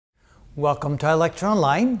Welcome to iLecture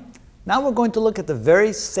Online. Now we're going to look at the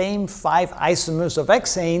very same 5 isomers of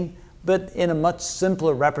hexane, but in a much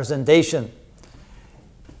simpler representation.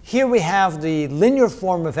 Here we have the linear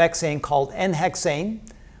form of hexane called N-hexane.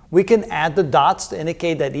 We can add the dots to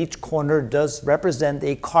indicate that each corner does represent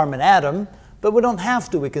a carbon atom, but we don't have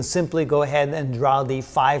to. We can simply go ahead and draw the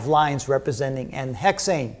 5 lines representing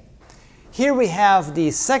N-hexane. Here we have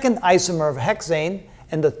the second isomer of hexane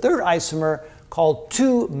and the third isomer called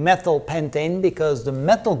 2-methylpentane because the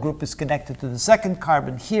methyl group is connected to the second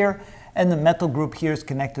carbon here and the methyl group here is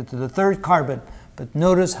connected to the third carbon. But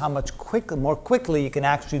notice how much more quickly you can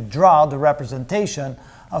actually draw the representation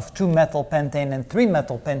of 2-methylpentane and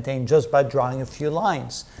 3-methylpentane just by drawing a few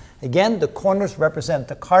lines. Again, the corners represent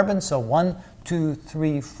the carbon, so 1, 2,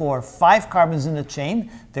 3, 4, 5 carbons in the chain,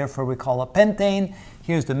 therefore we call a pentane.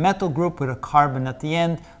 Here's the methyl group with a carbon at the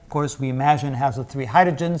end. Of course, we imagine it has the 3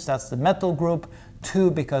 hydrogens, that's the methyl group,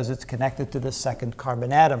 2 because it's connected to the second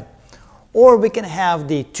carbon atom. Or we can have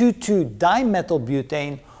the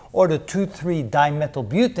 2,2-dimethylbutane or the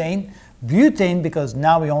 2,3-dimethylbutane. Butane because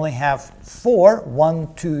now we only have 4,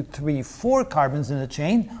 1, 2, 3, 4 carbons in the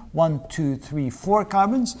chain, 1, 2, 3, 4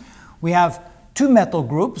 carbons. We have 2 methyl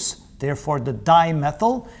groups, therefore the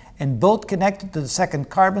dimethyl, and both connected to the second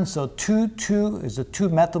carbon, so 2, 2 is the 2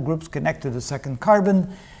 methyl groups connected to the second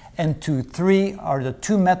carbon, and 2, 3 are the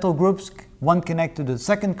 2 methyl groups, one connected to the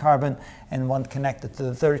second carbon and one connected to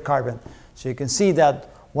the third carbon. So you can see that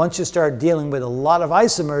once you start dealing with a lot of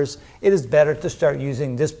isomers, it is better to start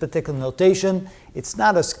using this particular notation. It's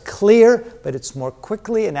not as clear, but it's more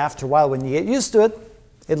quickly, and after a while when you get used to it,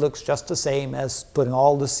 it looks just the same as putting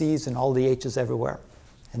all the C's and all the H's everywhere.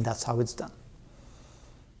 And that's how it's done.